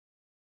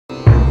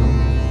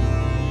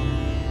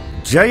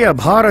जय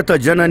भारत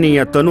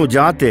जननीय तनु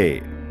जाते,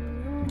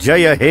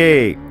 जय हे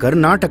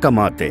कर्नाटक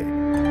माते.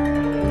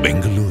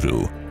 Bengaluru,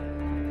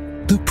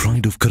 the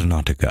pride of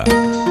Karnataka,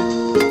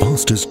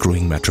 fastest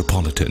growing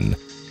metropolitan,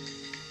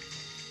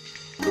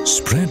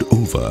 spread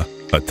over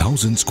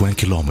 1,000 square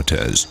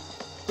kilometers,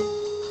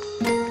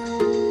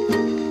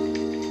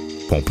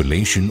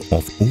 population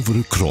of over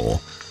 1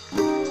 crore.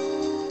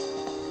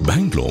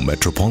 Bangalore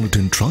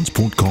Metropolitan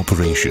Transport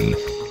Corporation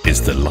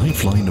is the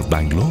lifeline of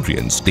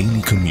Bangaloreans'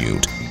 daily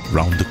commute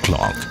round the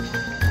clock.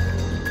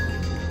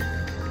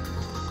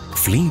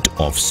 Fleet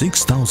of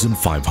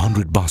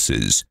 6,500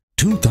 buses,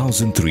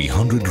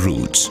 2,300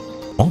 routes,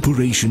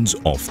 operations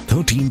of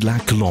 13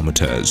 lakh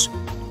kilometers,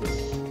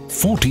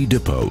 40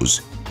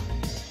 depots,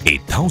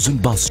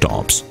 8,000 bus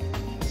stops,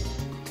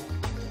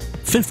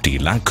 50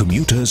 lakh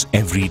commuters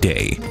every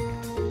day.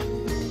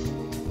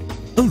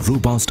 A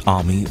robust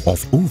army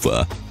of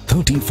over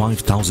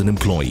 35,000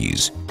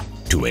 employees.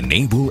 To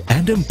enable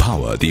and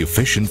empower the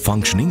efficient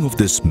functioning of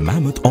this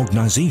mammoth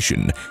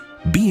organization,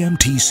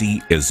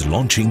 BMTC is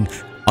launching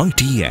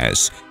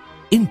ITS,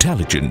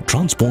 Intelligent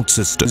Transport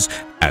Systems,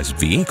 as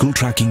Vehicle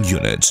Tracking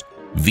Units,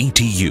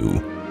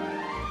 VTU.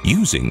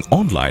 Using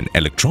online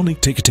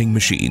electronic ticketing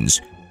machines,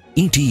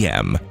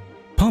 ETM,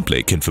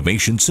 Public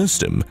Information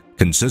System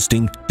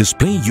consisting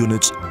display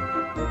units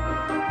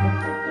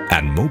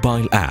and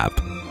mobile app.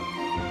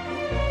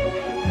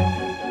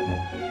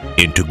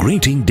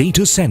 Integrating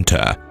data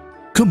center,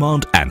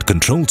 command and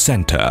control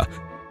center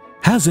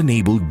has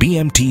enabled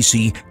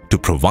BMTC to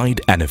provide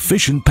an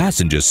efficient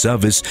passenger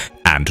service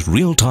and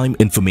real-time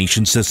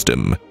information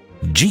system.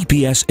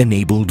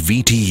 GPS-enabled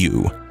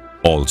VTU.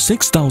 All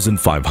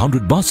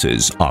 6,500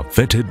 buses are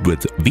fitted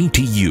with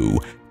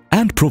VTU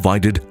and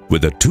provided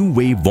with a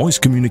two-way voice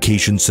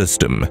communication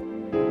system.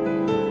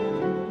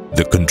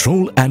 The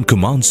Control and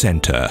Command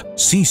Center,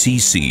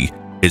 CCC,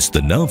 is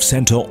the nerve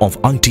center of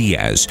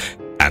ITS,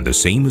 and the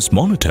same is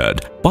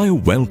monitored by a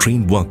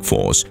well-trained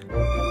workforce.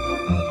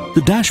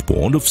 The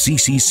dashboard of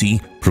CCC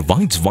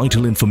provides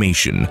vital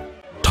information,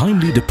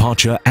 timely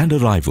departure and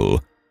arrival,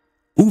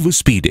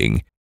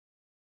 overspeeding,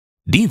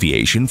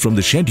 deviation from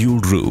the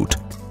scheduled route,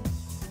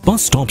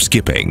 bus stop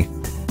skipping,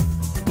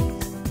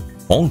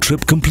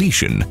 all-trip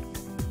completion,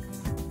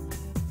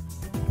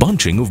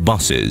 bunching of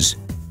buses.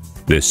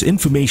 This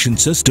information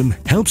system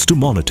helps to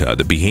monitor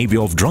the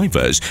behavior of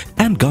drivers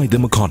and guide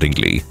them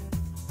accordingly.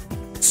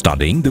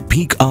 Studying the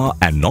peak hour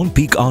and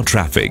non-peak hour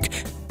traffic,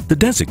 the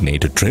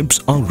designated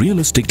trips are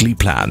realistically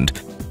planned.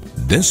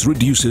 This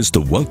reduces the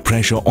work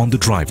pressure on the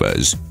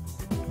drivers.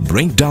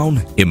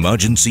 Breakdown,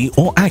 emergency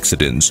or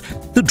accidents,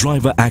 the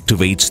driver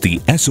activates the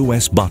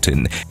SOS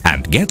button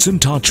and gets in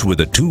touch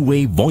with a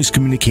two-way voice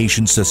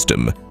communication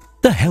system.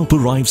 The help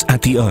arrives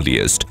at the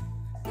earliest.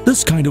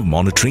 This kind of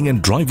monitoring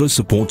and driver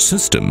support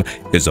system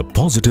is a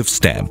positive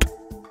step.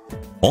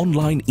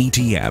 Online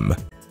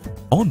ETM.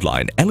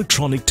 Online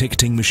electronic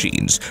ticketing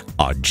machines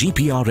are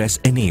GPRS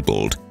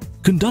enabled.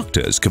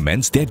 Conductors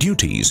commence their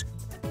duties,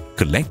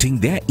 collecting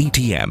their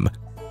ETM,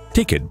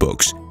 ticket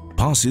books,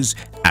 passes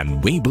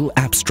and waybill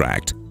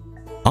abstract.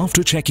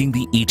 After checking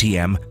the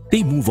ETM,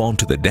 they move on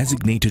to the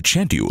designated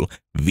schedule,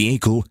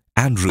 vehicle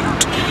and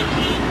route.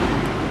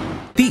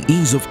 The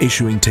ease of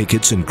issuing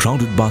tickets in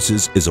crowded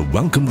buses is a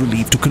welcome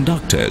relief to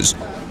conductors.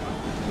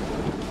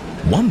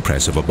 One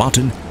press of a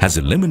button has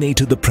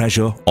eliminated the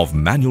pressure of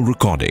manual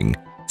recording,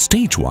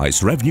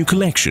 stage-wise revenue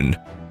collection,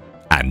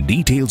 and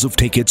details of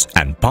tickets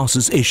and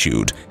passes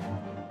issued.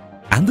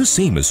 And the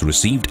same is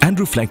received and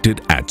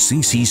reflected at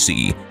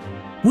CCC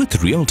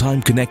with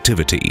real-time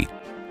connectivity.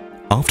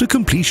 After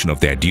completion of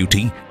their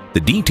duty, the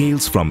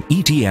details from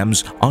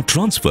ETMs are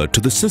transferred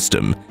to the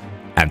system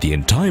and the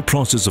entire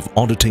process of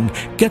auditing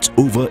gets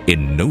over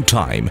in no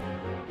time.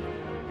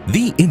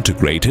 The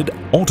integrated,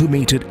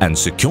 automated and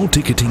secure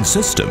ticketing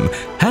system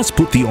has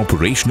put the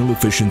operational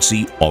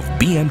efficiency of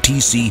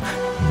BMTC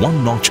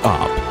one notch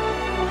up.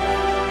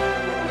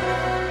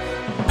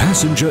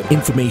 Passenger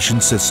Information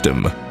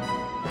System,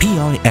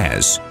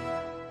 PIS.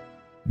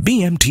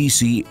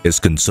 BMTC is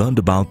concerned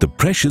about the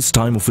precious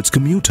time of its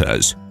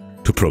commuters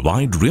to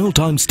provide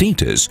real-time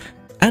status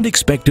and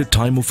expected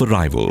time of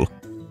arrival.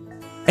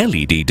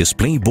 LED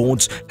display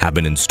boards have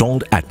been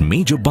installed at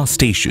major bus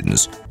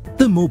stations.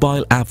 The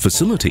mobile app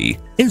facility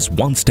is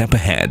one step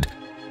ahead.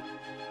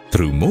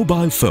 Through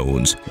mobile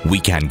phones, we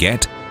can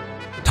get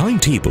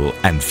timetable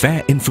and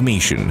fare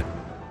information,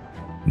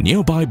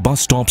 nearby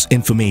bus stops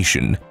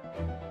information,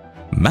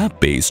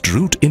 map-based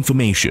route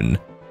information,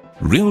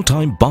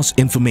 real-time bus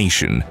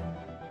information.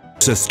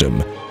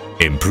 System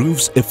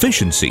improves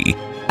efficiency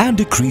and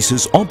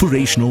decreases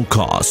operational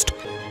cost,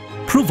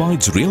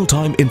 provides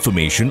real-time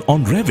information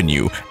on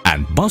revenue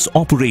and bus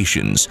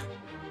operations,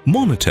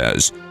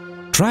 monitors,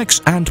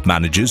 tracks and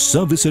manages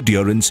service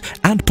adherence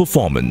and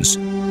performance,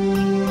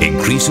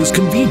 increases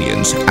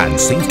convenience and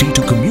safety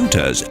to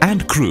commuters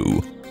and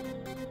crew,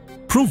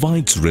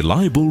 provides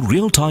reliable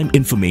real-time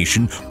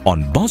information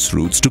on bus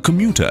routes to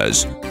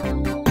commuters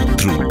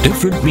through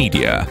different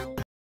media.